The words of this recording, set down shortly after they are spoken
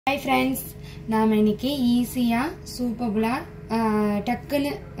Hi friends, நாம இன்னைக்கு ஈஸியா சூப்பர்புலா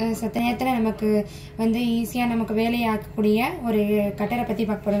டக்குன்னு சத்த நேரத்துல நமக்கு வந்து ஈஸியா நமக்கு வேலையை ஆக்கக்கூடிய ஒரு கட்டரை பத்தி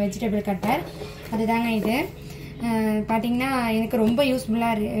பார்க்க போறோம். Vegetable cutter. அதுதாங்க இது. பாத்தீங்கன்னா எனக்கு ரொம்ப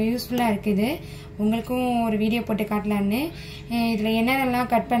யூஸ்ஃபுல்லா இருக்குது. உங்களுக்கும் ஒரு வீடியோ போட்டு காட்டலாம்னு. இதுல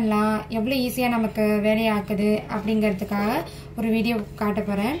என்னென்னலாம் கட் பண்ணலாம், எவ்வளவு ஈஸியா நமக்கு வேலையை ஆக்குது அப்படிங்கிறதுக்காக ஒரு வீடியோ காட்ட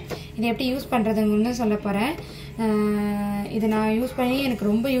போறேன். இதை எப்படி யூஸ் பண்றதுன்னு சொல்ல போறேன். இது நான் யூஸ் பண்ணி எனக்கு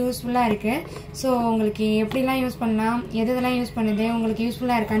ரொம்ப யூஸ்ஃபுல்லா இருக்கு. ஸோ உங்களுக்கு எப்படிலாம் யூஸ் பண்ணலாம், எதெல்லாம் யூஸ் பண்ணுது, உங்களுக்கு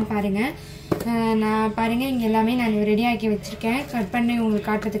யூஸ்ஃபுல்லா இருக்கான்னு பாருங்க. நான் பாருங்க இங்க எல்லாமே நான் ரெடி ஆக்கி வச்சிருக்கேன் கட் பண்ணி உங்களுக்கு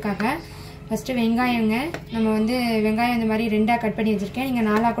காட்டுறதுக்காக. ஃபர்ஸ்ட் வெங்காயங்க, நம்ம வந்து வெங்காயம் இந்த மாதிரி ரெண்டா கட் பண்ணி வச்சிருக்கேன். நீங்க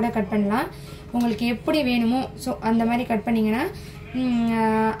நாலா கூட கட் பண்ணலாம், உங்களுக்கு எப்படி வேணுமோ. ஸோ அந்த மாதிரி கட் பண்ணீங்கன்னா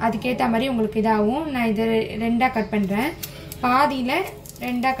அதுக்கேற்ற மாதிரி உங்களுக்கு இதாகும். நான் இது ரெண்டா கட் பண்றேன், பாதியில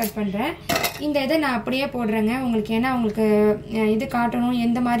ரெண்டா கட் பண்றேன். இந்த இதை நான் அப்படியே போடுறேங்க உங்களுக்கு. ஏன்னா உங்களுக்கு இது காட்டணும்,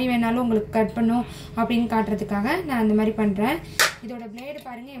 எந்த மாதிரி வேணாலும் உங்களுக்கு கட் பண்ணும் அப்படின்னு காட்டுறதுக்காக நான் அந்த மாதிரி பண்றேன். இதோட பிளேடு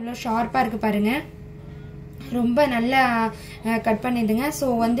பாருங்க எவ்வளவு ஷார்ப்பா இருக்கு பாருங்க, ரொம்ப நல்லா கட் பண்ணிடுங்க. ஸோ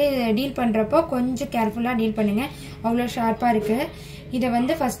வந்து டீல் பண்றப்போ கொஞ்சம் கேர்ஃபுல்லா டீல் பண்ணுங்க, அவ்வளோ ஷார்ப்பா இருக்கு. இதை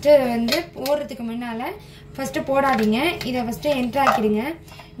வந்து ஃபர்ஸ்ட் வந்து போடுறதுக்கு முன்னால ஃபர்ஸ்ட் போடாதீங்க, இதை ஃபர்ஸ்ட் என்ட்ரு ஆக்கிடுங்க.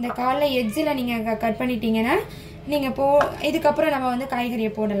 இந்த காலில் எட்ஜில் நீங்க கட் பண்ணிட்டீங்கன்னா நீங்க இதுக்கப்புறம் நம்ம வந்து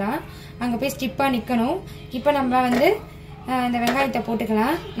காய்கறியை போடலாம். அங்க போய் ஸ்டிப்பா நிக்கணும். இப்போ நம்ம வந்து இந்த வெங்காயத்தை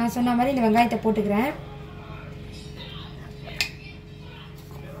போட்டுக்கலாம். நான் சொன்ன மாதிரி இந்த வெங்காயத்தை போட்டுக்கிறேன்.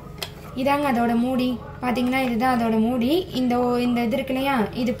 இதாங்க அதோட மூடி. பாத்தீங்கன்னா இதுதான் அதோட மூடி. இந்த இது இருக்கு இல்லையா,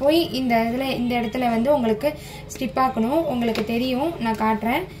 இது போய் இந்த இடத்துல வந்து உங்களுக்கு ஸ்டிப் ஆக்கணும். உங்களுக்கு தெரியும், நான்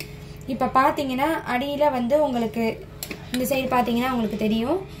காட்டுறேன். இப்ப பாத்தீங்கன்னா அடியில வந்து உங்களுக்கு இந்த சைடு பாத்தீங்கன்னா உங்களுக்கு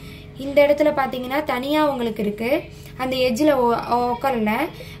தெரியும். இந்த இடத்துல பாத்தீங்கன்னா தனியா உங்களுக்கு இருக்கு, அந்த எட்ஜில் உட்காரல.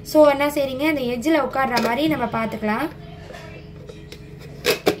 ஸோ என்ன செய்றீங்க, அந்த எட்ஜில் உட்கார்ற மாதிரி நம்ம பார்த்துக்கலாம்.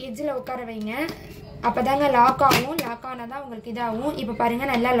 எட்ஜில் உட்கார வைங்க, அப்பதாங்க லாக் ஆகும். லாக் ஆனாதான் உங்களுக்கு இதாகும். இப்போ பாருங்க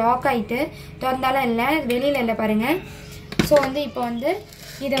நல்லா லாக் ஆயிட்டு, திறந்தாலும் இல்லை, வெளியில இல்லை பாருங்க. ஸோ வந்து இப்போ வந்து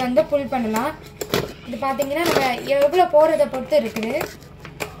இதை வந்து புல் பண்ணலாம். இது பார்த்தீங்கன்னா நம்ம எவ்வளோ போறதை பொறுத்து இருக்குது.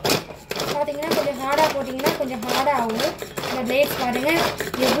 பார்த்தீங்கன்னா கொஞ்சம் ஹார்டாக போட்டிங்கன்னா கொஞ்சம் ஹார்டாக ஆகும். இந்த பிளேட்ஸ் பாருங்க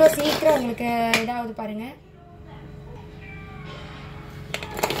எவ்வளோ சீக்கிரம் உங்களுக்கு இதாகுது பாருங்க.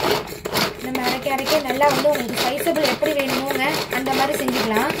 நம்ம அரைக்க நல்லா வந்து உங்களுக்கு சைஸபிள் எப்படி வேணுமோங்க அந்த மாதிரி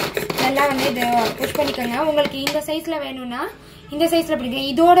செஞ்சுக்கலாம். நல்லா வந்து இதை புஷ் பண்ணிக்கோங்க. உங்களுக்கு இந்த சைஸ்ல வேணும்னா இந்த சைஸ்ல பிடிக்கும்.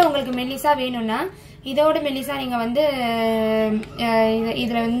 இதோட உங்களுக்கு மெல்லிசா வேணும்னா இதோட மெல்லிசா நீங்க வந்து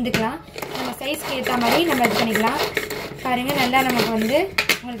இதுல வந்துக்கலாம். நம்ம சைஸ்க்கு ஏற்ற மாதிரி நம்ம இது பண்ணிக்கலாம். பாருங்க நல்லா நமக்கு வந்து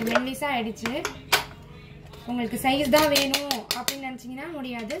உங்களுக்கு மெல்லிசா ஆயிடுச்சு. உங்களுக்கு சைஸ் தான் வேணும் அப்படின்னு நினைச்சீங்கன்னா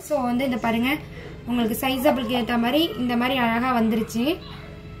முடியாது. ஸோ வந்து இந்த பாருங்க உங்களுக்கு சைஸபிளுக்கு ஏற்ற மாதிரி இந்த மாதிரி அழகா வந்துருச்சு.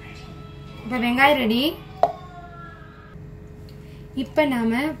 இப்போ வெங்காயம் ரெடி. இப்போ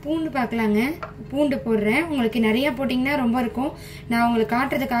நாம பூண்டு பார்க்கலாங்க. பூண்டு போடுறேன். உங்களுக்கு நிறைய போட்டிங்கன்னா ரொம்ப இருக்கும். நான் உங்களுக்கு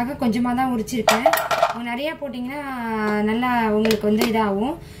காட்டுறதுக்காக கொஞ்சமாக தான் உரிச்சிருக்கேன். நிறைய போட்டிங்கன்னா நல்லா உங்களுக்கு வந்து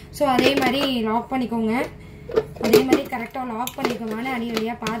இதாகும். ஸோ அதே மாதிரி லாக் பண்ணிக்கோங்க. அதே மாதிரி கரெக்டாக லாக் பண்ணிக்கோங்க, அடி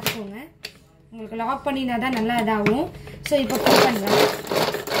வழியாக பார்த்துக்கோங்க. உங்களுக்கு லாக் பண்ணினா தான் நல்லா இதாகும். ஸோ இப்போ கட் பண்ணலாம்.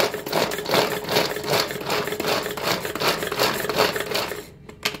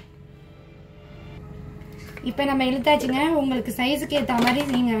 இப்போ நம்ம இழுத்தாச்சுங்க. உங்களுக்கு சைஸுக்கு ஏற்ற மாதிரி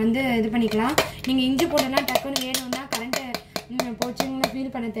நீங்கள் வந்து இது பண்ணிக்கலாம். நீங்கள் இஞ்சி போடலாம் டக்குன்னு வேணும்னா கரண்ட்டு போச்சுன்னு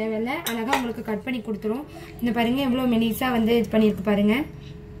ஃபீல் பண்ண தேவையில்லை, அழகாக உங்களுக்கு கட் பண்ணி கொடுத்துரும். இந்த பாருங்க எவ்வளோ மெலிசாக வந்து இது பண்ணியிருக்கு பாருங்க.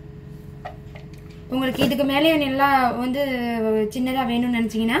 உங்களுக்கு இதுக்கு மேலே நல்லா வந்து சின்னதாக வேணும்னு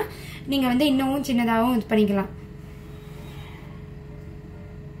நினச்சிங்கன்னா நீங்கள் வந்து இன்னமும் சின்னதாகவும் இது பண்ணிக்கலாம்.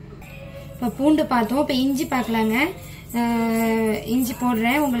 இப்போ பூண்டு பார்த்தோம், இப்போ இஞ்சி பார்க்கலாங்க. இஞ்சி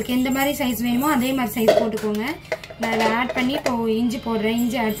போடுறேன். உங்களுக்கு எந்த மாதிரி சைஸ் வேணுமோ அதே மாதிரி சைஸ் போட்டுக்கோங்க. நான் இதில் ஆட் பண்ணி இப்போ இஞ்சி போடுறேன்.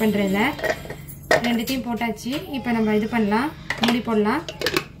 இஞ்சி ஆட் பண்ணுறதில்ல, ரெண்டுத்தையும் போட்டாச்சு. இப்போ நம்ம இது பண்ணலாம், மூடி போடலாம்.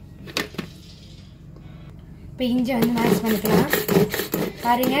 இப்போ இஞ்சி வந்து மேஷ் பண்ணிக்கலாம்.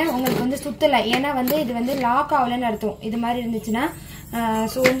 பாருங்க உங்களுக்கு வந்து சுத்தலை, ஏன்னா வந்து இது வந்து லாக் ஆகலன்னு அர்த்தம். இது மாதிரி இருந்துச்சுன்னா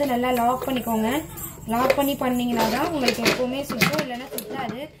ஸோ வந்து நல்லா லாக் பண்ணிக்கோங்க. லாக் பண்ணீங்கன்னா தான் உங்களுக்கு எப்பவுமே சுத்தம், இல்லைன்னா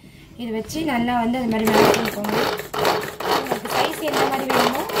சுத்தாது. இது வச்சு நல்லா வந்து அது மாதிரி மேஷ் பண்ணிக்கோங்க. உங்களுக்கு சைஸ் எந்த மாதிரி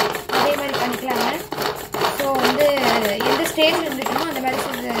வேணுமோ அதே மாதிரி பண்ணிக்கலாங்க. ஸோ வந்து எந்த ஸ்டேஜில் இருந்துக்கணும் அந்த மாதிரி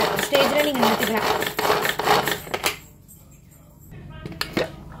ஸ்டேஜில் நீங்கள் நிறுத்திக்கலாம்.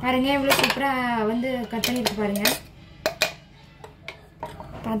 பாருங்க இவ்வளோ சூப்பராக வந்து கட் பண்ணிட்டு பாருங்க,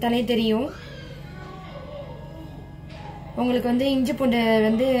 பார்த்தாலே தெரியும். உங்களுக்கு வந்து இஞ்சி பூண்டு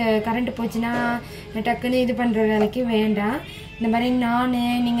வந்து கரண்ட் போச்சுன்னா டக்குன்னு இது பண்ணுற வேலைக்கு வேண்டாம். இந்த மாதிரி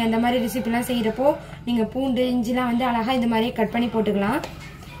நீங்கள் இந்த மாதிரி ரெசிபிலாம் செய்கிறப்போ நீங்கள் பூண்டு இஞ்சிலாம் வந்து அழகாக இந்த மாதிரி கட் பண்ணி போட்டுக்கலாம்.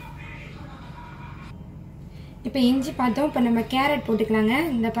 இப்போ இஞ்சி பார்த்தோம். இப்போ நம்ம கேரட் போட்டுக்கலாங்க.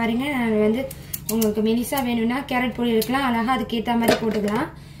 இந்த பாருங்க, நான் வந்து உங்களுக்கு மெலிசா வேணும்னா கேரட் பொடி இருக்கலாம், அழகாக அதுக்கேற்ற மாதிரி போட்டுக்கலாம்.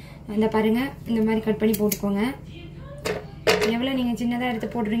 இந்த பாருங்க, இந்த மாதிரி கட் பண்ணி போட்டுக்கோங்க. எவ்வளோ நீங்கள் சின்னதாக எடுத்து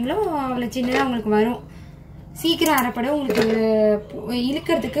போடுறீங்களோ அவ்வளோ சின்னதாக உங்களுக்கு வரும். சீக்கிரம் அரைப்பட உங்களுக்கு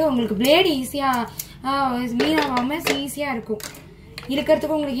இழுக்கிறதுக்கு உங்களுக்கு பிளேடு ஈஸியாக வீணாகாமல் ஈஸியாக இருக்கும்.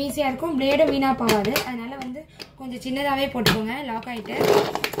 இழுக்கிறதுக்கும் உங்களுக்கு ஈஸியாக இருக்கும், பிளேடும் வீணாக போகாது. அதனால வந்து கொஞ்சம் சின்னதாகவே போட்டுக்கோங்க. லாக் ஆகிட்டு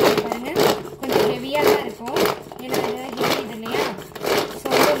பாருங்கள், கொஞ்சம் ஹெவியாக தான் இருக்கும். ஏன்னா ஹெவி இது இல்லையா, ஸோ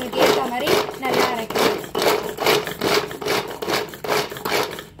வந்து உங்களுக்கு ஏற்ற மாதிரி நல்லா அரைக்கணும்.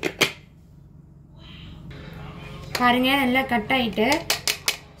 பாருங்கள், நல்லா கட் ஆகிட்டு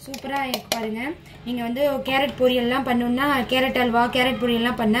சூப்பராக இருக்கு பாருங்கள். நீங்கள் வந்து கேரட் பொரியல்லாம் பண்ணணுன்னா, கேரட் அல்வா கேரட்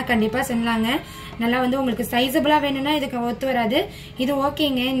பொரியல்லாம் பண்ணால் கண்டிப்பாக செஞ்சலாங்க. நல்லா வந்து உங்களுக்கு சைஸபிளாக வேணும்னா இதுக்கு ஒத்து வராது. இது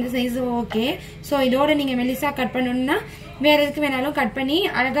ஓகேங்க, இந்த சைஸு ஓகே. ஸோ இதோட நீங்கள் மெலிசாக கட் பண்ணணுன்னா வேறு எதுக்கு வேணாலும் கட் பண்ணி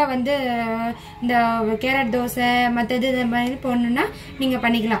அழகாக வந்து இந்த கேரட் தோசை மற்றது இது மாதிரி போடணுன்னா நீங்கள்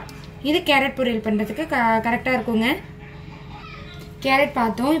பண்ணிக்கலாம். இது கேரட் பொரியல் பண்ணுறதுக்கு கரெக்டாக இருக்குங்க. கேரட்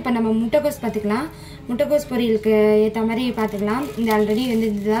பார்த்தோம். இப்போ நம்ம முட்டைக்கோஸ் பார்த்துக்கலாம். முட்டைக்கோஸ் பொரியலுக்கு ஏற்ற மாதிரி பார்த்துக்கலாம். இந்த ஆல்ரெடி வந்து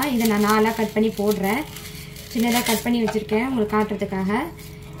இதுதான், இதை நான் 4ஆக கட் பண்ணி போடுறேன். சின்னதாக கட் பண்ணி வச்சுருக்கேன் உங்களுக்கு காட்டுறதுக்காக.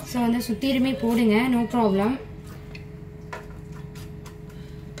 ஸோ வந்து சுற்றிலுமே போடுங்க, நோ ப்ராப்ளம்.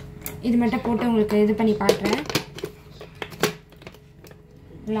 இது மட்டும் போட்டு உங்களுக்கு இது பண்ணி பார்க்குறேன்.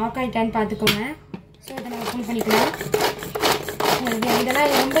 லாக் ஆகிட்டான்னு பார்த்துக்கோங்க. ஸோ இதை நம்ம ஃபுல் பண்ணிக்கலாம்.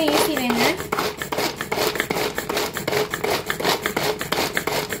 இதெல்லாம் ரொம்ப ஈஸி வேங்க.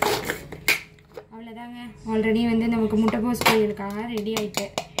 அவ்வளோதாங்க, ஆல்ரெடி வந்து நமக்கு முட்டைக்கோஸ் பொரியலுக்காக ரெடி ஆகிட்டு.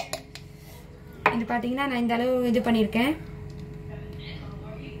 இது பார்த்தீங்கன்னா நான் இந்த அளவு இது பண்ணியிருக்கேன்.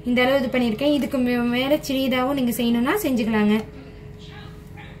 இதுக்கு மேலே சிறியதாகவும் நீங்கள் செய்யணும்னா செஞ்சுக்கலாங்க.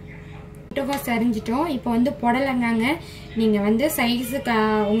 முட்டைக்கோஸ் அரிஞ்சிட்டோம். இப்போ வந்து புடலங்காங்க. நீங்கள் வந்து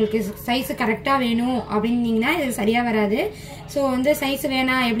உங்களுக்கு சைஸு கரெக்டாக வேணும் அப்படின்னீங்கன்னா இது சரியாக வராது. ஸோ வந்து சைஸ்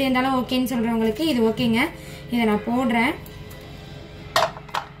வேணாம் எப்படி இருந்தாலும் ஓகேன்னு சொல்கிறவங்களுக்கு இது ஓகேங்க. இதை நான் போடுறேன்.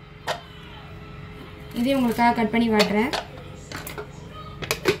 இதையும் உங்களுக்காக கட் பண்ணி வாட்டுறேன்.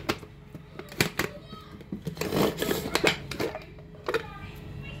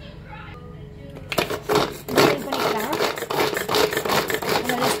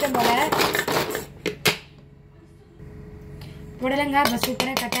 புடலங்காய் இப்போ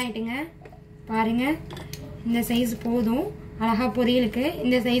சூப்பராக கட் ஆகிட்டுங்க. பாருங்கள், இந்த சைஸ் போதும் அழகாக பொரியலுக்கு.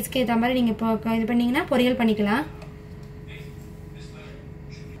 இந்த சைஸ்க்கு ஏற்ற மாதிரி நீங்கள் இப்போ இது பண்ணிங்கன்னா பொரியல் பண்ணிக்கலாம்.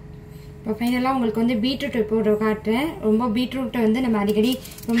 இப்போ ஃபைனலாக உங்களுக்கு வந்து பீட்ரூட் போட்டு காட்டுறேன். ரொம்ப பீட்ரூட்டை வந்து நம்ம அடிக்கடி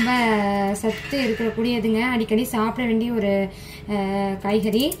ரொம்ப சத்து இருக்கக்கூடியதுங்க, அடிக்கடி சாப்பிட வேண்டிய ஒரு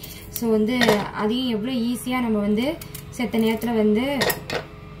காய்கறி. ஸோ வந்து அதையும் எவ்வளோ ஈஸியாக நம்ம வந்து செத்த நேரத்தில் வந்து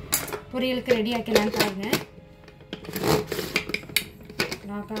பொரியலுக்கு ரெடி ஆக்கலான்னு பாருங்கள்.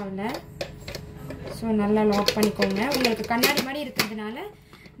 லாக் ஆகல. ஸோ நல்லா லாக் பண்ணிக்கோங்க. உங்களுக்கு கண்ணாடி மாதிரி இருக்கிறதுனால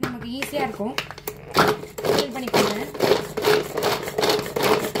நமக்கு ஈஸியாக இருக்கும். ஃபீல் பண்ணிக்கோங்க.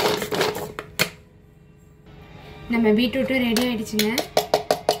 நம்ம பீட்ரூட்டும் ரெடி ஆகிடுச்சுங்க.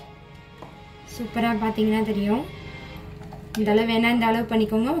 சூப்பராக பார்த்தீங்கன்னா தெரியும். இந்த அளவு வேணால் இந்த அளவு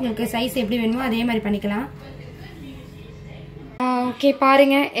பண்ணிக்கோங்க. உங்களுக்கு சைஸ் எப்படி வேணுமோ அதே மாதிரி பண்ணிக்கலாம். ஓகே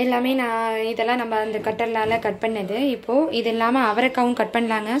பாருங்கள், எல்லாமே நான் இதெல்லாம் நம்ம அந்த கட்டர்லால் கட் பண்ணது. இப்போது இது இல்லாமல் அவரைக்காவும் கட்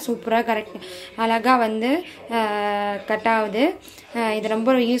பண்ணலாங்க. சூப்பராக அழகாக வந்து கட் ஆகுது. இது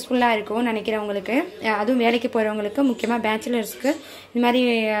ரொம்ப யூஸ்ஃபுல்லாக இருக்கும் நினைக்கிறவங்களுக்கு, அதுவும் வேலைக்கு போகிறவங்களுக்கு, முக்கியமாக பேச்சுலர்ஸ்க்கு, இந்த மாதிரி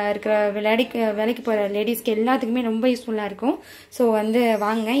இருக்கிற வேலைக்கு போகிற லேடிஸ்க்கு எல்லாத்துக்குமே ரொம்ப யூஸ்ஃபுல்லாக இருக்கும். ஸோ வந்து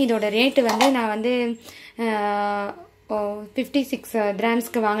வாங்க. இதோட ரேட்டு வந்து நான் வந்து 56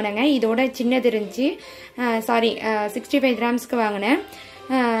 கிராம்ஸ்க்கு வாங்கினேங்க. இதோட சின்னது இருந்துச்சு, சாரி 65 கிராம்ஸ்க்கு வாங்கினேன்.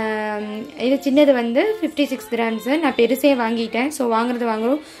 இது சின்னது வந்து 56 கிராம்ஸு. நான் பெருசே வாங்கிட்டேன். ஸோ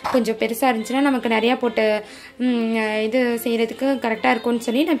வாங்குறோம் கொஞ்சம் பெருசாக இருந்துச்சுன்னா நமக்கு நிறையா போட்டு இது செய்கிறதுக்கு கரெக்டாக இருக்கும்னு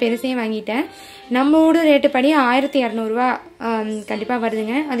சொல்லி நான் பெருசே வாங்கிட்டேன். நம்ம ஊர் ரேட்டு படி 1200 கண்டிப்பாக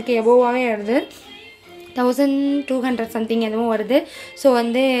வருதுங்க. அதுக்கு எபோவாகவே வருது. 1200 சம்திங் எதுவும் வருது. ஸோ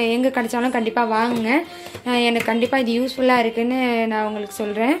வந்து எங்கே கிடைச்சாலும் கண்டிப்பாக வாங்குங்க. எனக்கு கண்டிப்பாக இது யூஸ்ஃபுல்லாக இருக்குதுன்னு நான் உங்களுக்கு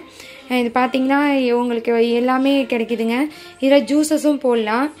சொல்கிறேன். இது பார்த்திங்கன்னா உங்களுக்கு எல்லாமே கிடைக்குதுங்க. இதில் ஜூஸஸும்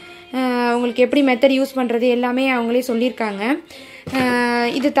போடலாம். உங்களுக்கு எப்படி மெத்தட் யூஸ் பண்ணுறது எல்லாமே அவங்களே சொல்லியிருக்காங்க.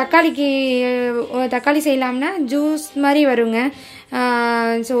 இது தக்காளி செய்யலாம்னா ஜூஸ் மாதிரி வருங்க.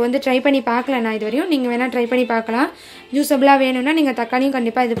 ஸோ வந்து ட்ரை பண்ணி பார்க்கல நான் இது வரையும். நீங்கள் வேணால் ட்ரை பண்ணி பார்க்கலாம். ஜூஸபிளாக வேணும்னா நீங்கள் தக்காளியும்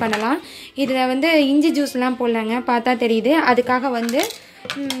கண்டிப்பாக இது பண்ணலாம். இதில் வந்து இஞ்சி ஜூஸ்லாம் போடலாங்க, பார்த்தா தெரியுது. அதுக்காக வந்து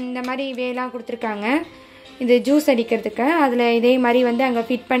இந்த மாதிரி வேலாம் கொடுத்துருக்காங்க. இது ஜூஸ் அடிக்கிறதுக்கு அதில் இதே மாதிரி வந்து அங்கே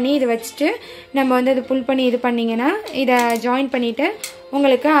ஃபிட் பண்ணி இது வச்சுட்டு நம்ம வந்து அது புல் பண்ணி இது பண்ணிங்கன்னா இதை ஜாயின் பண்ணிவிட்டு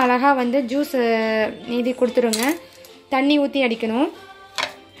உங்களுக்கு அழகாக வந்து ஜூஸ் இது கொடுத்துருங்க. தண்ணி ஊற்றி அடிக்கணும்.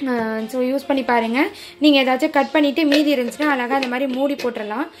 ஸோ யூஸ் பண்ணி பாருங்கள். நீங்கள் ஏதாச்சும் கட் பண்ணிவிட்டு மீதி இருந்துச்சுன்னா அழகாக அந்த மாதிரி மூடி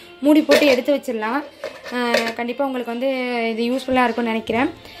போட்டுடலாம். மூடி போட்டு எடுத்து வச்சிடலாம். கண்டிப்பாக உங்களுக்கு வந்து இது யூஸ்ஃபுல்லாக இருக்கும்னு நினைக்கிறேன்.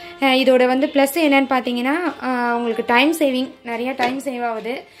 இதோட வந்து ப்ளஸ் என்னன்னு பார்த்தீங்கன்னா உங்களுக்கு டைம் சேவிங், நிறையா டைம் சேவ்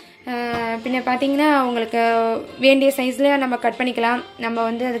ஆகுது. பின்ன பார்த்தீங்கன்னா உங்களுக்கு வேண்டிய சைஸில் நம்ம கட் பண்ணிக்கலாம். நம்ம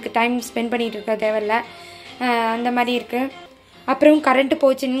வந்து அதுக்கு டைம் ஸ்பெண்ட் பண்ணிகிட்டு இருக்க தேவையில்ல. அந்த மாதிரி இருக்குது. அப்புறம் கரண்ட்டு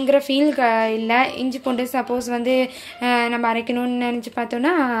போச்சுங்கிற ஃபீல் இல்லை. இஞ்சி பூண்டு சப்போஸ் வந்து நம்ம அரைக்கணும்னு நினச்சி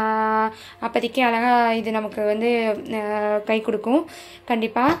பார்த்தோன்னா அப்போதைக்கு அழகாக இது நமக்கு வந்து கை கொடுக்கும்.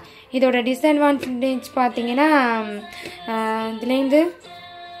 கண்டிப்பாக இதோட டிஸ்அட்வான்டேஜ் பார்த்தீங்கன்னா இதுலேருந்து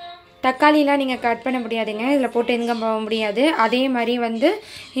தக்காளிலாம் நீங்கள் கட் பண்ண முடியாதுங்க. இதில் போட்டு எதுங்க போக முடியாது. அதே மாதிரி வந்து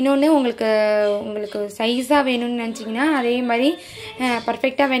இன்னொன்று உங்களுக்கு சைஸாக வேணும்னு நினச்சிங்கன்னா அதே மாதிரி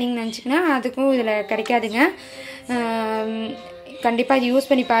பர்ஃபெக்டாக வேணும்னு நினச்சிங்கன்னா அதுக்கும் இதில் கிடைக்காதுங்க. கண்டிப்பாக இது யூஸ்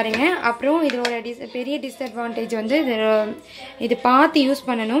பண்ணி பாருங்கள். அப்புறம் இதோட பெரிய டிஸ்அட்வான்டேஜ் வந்து இது பார்த்து யூஸ்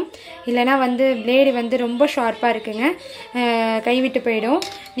பண்ணணும். இல்லைனா வந்து பிளேடு வந்து ரொம்ப ஷார்ப்பாக இருக்குங்க, கைவிட்டு போயிடும்.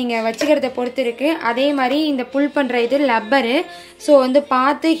 நீங்கள் வச்சுக்கிறத பொறுத்து இருக்குது. அதே மாதிரி இந்த புல் பண்ணுற இது லப்பரு. ஸோ வந்து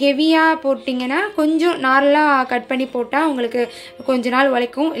பார்த்து ஹெவியாக போட்டிங்கன்னா கொஞ்சம் நார்மலாக கட் பண்ணி போட்டால் உங்களுக்கு கொஞ்ச நாள்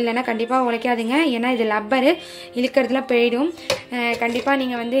உழைக்கும். இல்லைனா கண்டிப்பாக உழைக்காதுங்க. ஏன்னா இது லப்பரு, இழுக்கிறதுல போயிடும். கண்டிப்பாக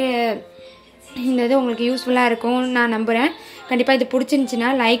நீங்கள் வந்து இந்த இது உங்களுக்கு யூஸ்ஃபுல்லாக இருக்கும்னு நான் நம்புகிறேன். கண்டிப்பாக இது பிடிச்சிருந்துச்சின்னா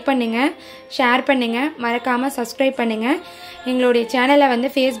லைக் பண்ணுங்கள், ஷேர் பண்ணுங்கள், மறக்காமல் சப்ஸ்கிரைப் பண்ணுங்கள். எங்களுடைய சேனலை வந்து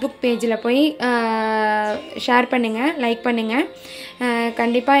ஃபேஸ்புக் பேஜில் போய் ஷேர் பண்ணுங்கள், லைக் பண்ணுங்கள்.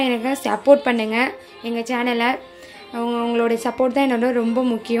 கண்டிப்பாக எனக்கு சப்போர்ட் பண்ணுங்கள் எங்கள் சேனலை. உங்களுடைய சப்போர்ட் தான் என்னோட ரொம்ப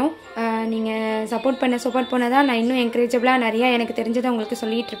முக்கியம். நீங்கள் சப்போர்ட் பண்ண தான் நான் இன்னும் என்கரேஜபிளாக நிறையா எனக்கு தெரிஞ்சதை உங்களுக்கு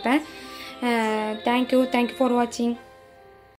சொல்லிகிட்டு இருப்பேன். தேங்க்யூ ஃபார் வாட்சிங்.